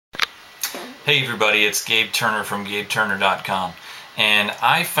Hey everybody, it's Gabe Turner from GabeTurner.com, and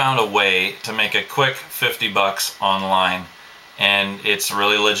I found a way to make a quick 50 bucks online, and it's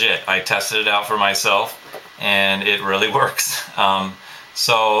really legit. I tested it out for myself and it really works.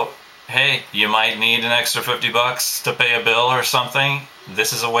 So hey, you might need an extra 50 bucks to pay a bill or something.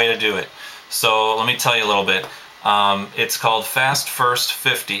 This is a way to do it. So let me tell you a little bit. It's called Fast First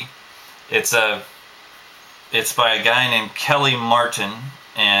 50. It's by a guy named Kelly Martin,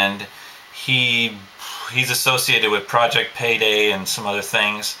 and he's associated with Project Payday and some other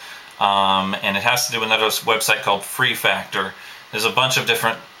things, and it has to do with another website called Free Factor. There's a bunch of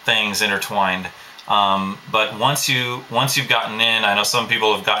different things intertwined, but once you've gotten in, I know some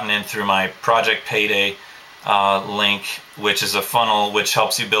people have gotten in through my Project Payday link, which is a funnel which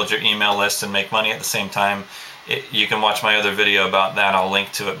helps you build your email list and make money at the same time. You can watch my other video about that. I'll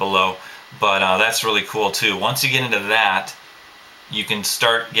link to it below, but that's really cool too. Once you get into that, you can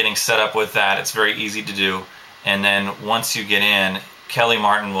start getting set up with that. It's very easy to do. And then once you get in, Kelly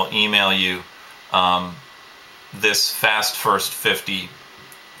Martin will email you this Fast First 50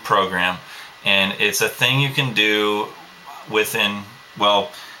 program. And it's a thing you can do within,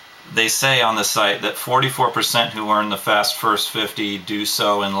 well, they say on the site that 44% who earn the Fast First 50 do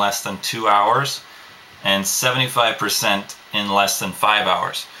so in less than 2 hours, and 75% in less than 5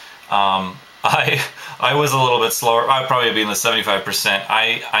 hours. I was a little bit slower. I'd probably be in the 75%.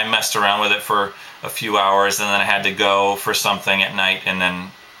 I messed around with it for a few hours, and then I had to go for something at night, and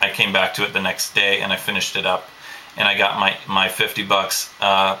then I came back to it the next day and I finished it up, and I got my 50 bucks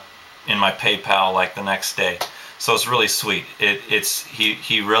in my PayPal like the next day. So it's really sweet.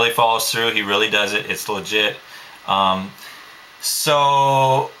 He really follows through. He really does it. It's legit.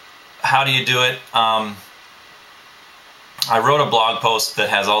 So how do you do it? I wrote a blog post that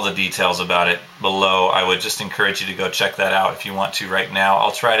has all the details about it below. I would just encourage you to go check that out if you want to right now.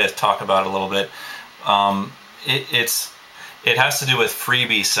 I'll try to talk about it a little bit. It has to do with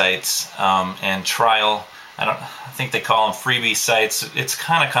freebie sites and trial. I think they call them freebie sites. It's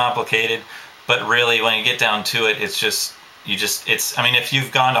kind of complicated, but really when you get down to it, I mean, if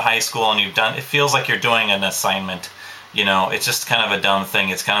you've gone to high school and it feels like you're doing an assignment. You know, it's just kind of a dumb thing.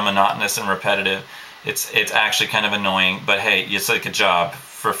 It's kind of monotonous and repetitive. It's actually kind of annoying, but hey, it's like a job.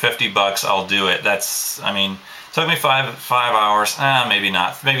 For 50 bucks, I'll do it. I mean, it took me five hours. Maybe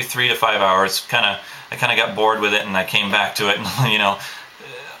not. Maybe 3 to 5 hours. I kind of got bored with it, and I came back to it. And you know,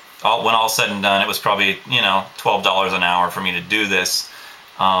 when all said and done, it was probably $12 an hour for me to do this.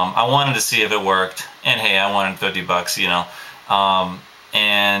 I wanted to see if it worked, and hey, I wanted 50 bucks. And I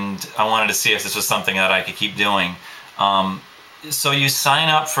wanted to see if this was something that I could keep doing. So you sign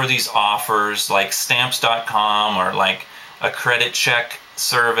up for these offers like Stamps.com or like a credit check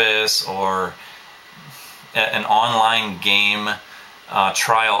service or an online game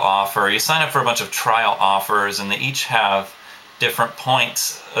trial offer. You sign up for a bunch of trial offers, and they each have different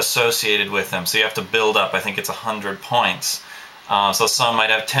points associated with them. So you have to build up, I think it's 100 points. So some might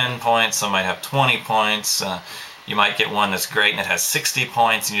have 10 points, some might have 20 points. You might get one that's great and it has 60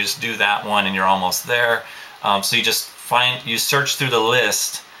 points, and you just do that one and you're almost there. So you search through the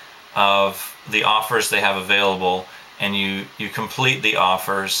list of the offers they have available, and you complete the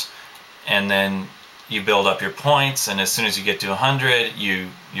offers, and then you build up your points, and as soon as you get to 100,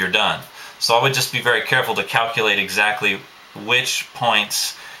 you're done. So I would just be very careful to calculate exactly which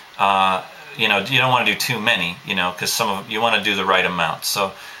points. You don't want to do too many, because you want to do the right amount.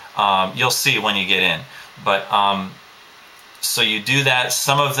 So you'll see when you get in. But so you do that.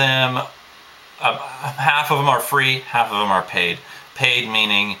 Some of them. Half of them are free, half of them are paid. Paid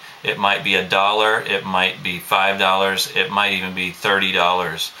meaning it might be $1, it might be $5, it might even be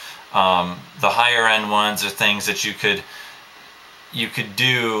 $30. The higher end ones are things that you could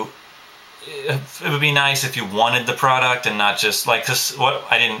do. It would be nice if you wanted the product and not just like, because what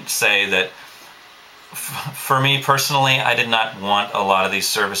I didn't say that for me personally, I did not want a lot of these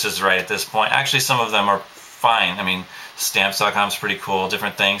services right at this point. Actually, some of them are fine. I mean, Stamps.com is pretty cool,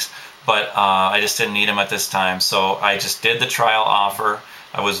 different things. But I just didn't need them at this time, so I just did the trial offer.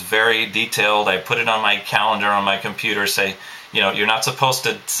 I was very detailed. I put it on my calendar on my computer, say, you're not supposed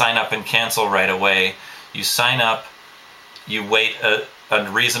to sign up and cancel right away. You sign up, you wait a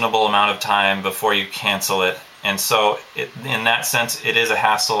reasonable amount of time before you cancel it. And so in that sense, it is a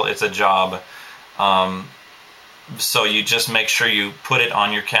hassle, it's a job. So you just make sure you put it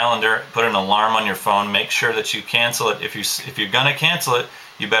on your calendar, put an alarm on your phone, make sure that you cancel it. If you're going to cancel it,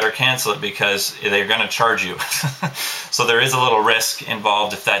 you better cancel it, because they're going to charge you. So there is a little risk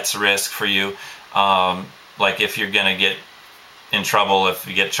involved if that's a risk for you. Like if you're going to get in trouble if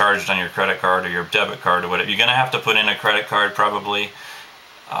you get charged on your credit card or your debit card or whatever. You're going to have to put in a credit card probably.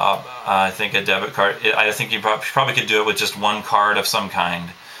 I think a debit card. I think you probably could do it with just one card of some kind,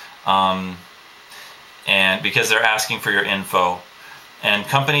 and because they're asking for your info. And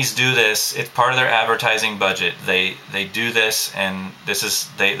companies do this. It's part of their advertising budget. They do this, and this is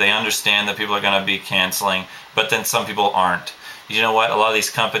they understand that people are going to be canceling, but then some people aren't. You know what? A lot of these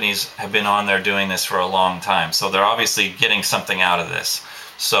companies have been on there doing this for a long time, so they're obviously getting something out of this.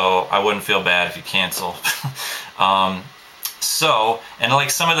 So I wouldn't feel bad if you cancel. And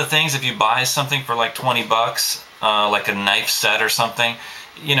like some of the things, if you buy something for like 20 bucks, like a knife set or something,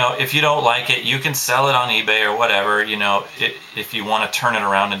 you know, if you don't like it, you can sell it on eBay or whatever, you know, if you want to turn it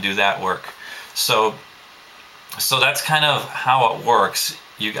around and do that work. So that's kind of how it works.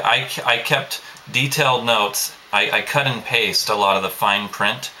 I kept detailed notes. I cut and paste a lot of the fine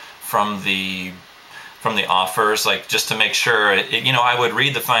print from the offers, like just to make sure, you know, I would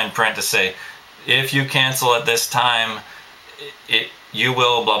read the fine print to say, if you cancel at this time, you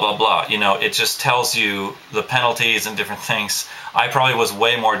will blah blah blah. You know, it just tells you the penalties and different things. I probably was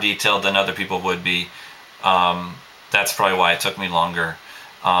way more detailed than other people would be. That's probably why it took me longer.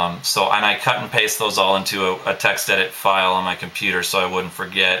 And I cut and paste those all into a text edit file on my computer so I wouldn't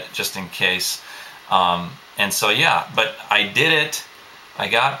forget, just in case. And so yeah, but I did it. I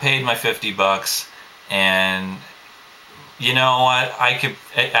got paid my 50 bucks, and you know what? I could,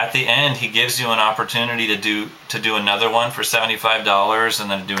 at the end, he gives you an opportunity to do another one for $75, and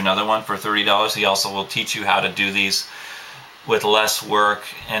then do another one for $30. He also will teach you how to do these with less work,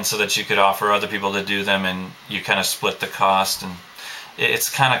 and so that you could offer other people to do them, and you kind of split the cost. And it's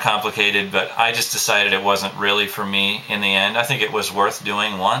kind of complicated, but I just decided it wasn't really for me in the end. I think it was worth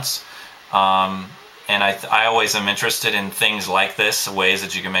doing once. And I always am interested in things like this, ways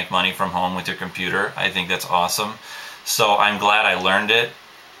that you can make money from home with your computer. I think that's awesome. So I'm glad I learned it.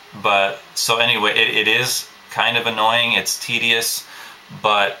 But so anyway, it is kind of annoying. It's tedious,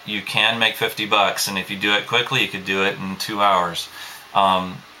 but you can make 50 bucks. And if you do it quickly, you could do it in 2 hours.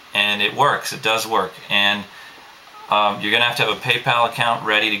 And it works. It does work. And you're going to have a PayPal account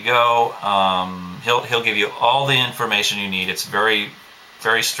ready to go. He'll give you all the information you need. It's very,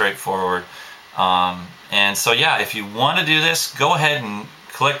 very straightforward. And so yeah, if you want to do this, go ahead and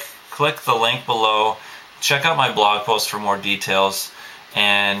click the link below. Check out my blog post for more details.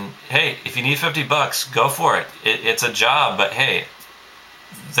 And hey, if you need 50 bucks, go for it. It's a job, but hey,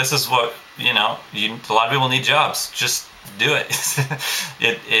 this is what, you know, a lot of people need jobs. Just do it.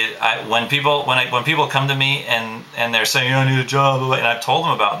 When people come to me and they're saying, I need a job, and I've told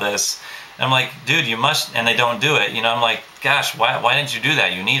them about this, and I'm like, dude, you must, and they don't do it. You know, I'm like, gosh, why didn't you do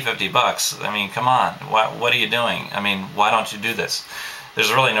that? You need 50 bucks. I mean, come on. What are you doing? I mean, why don't you do this?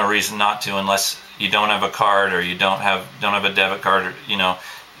 There's really no reason not to, unless you don't have a card, or you don't have a debit card, or, you know,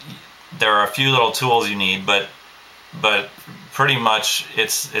 there are a few little tools you need, but pretty much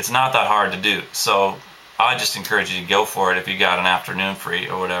it's not that hard to do. So I just encourage you to go for it if you got an afternoon free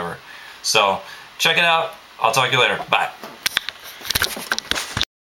or whatever. So check it out. I'll talk to you later. Bye.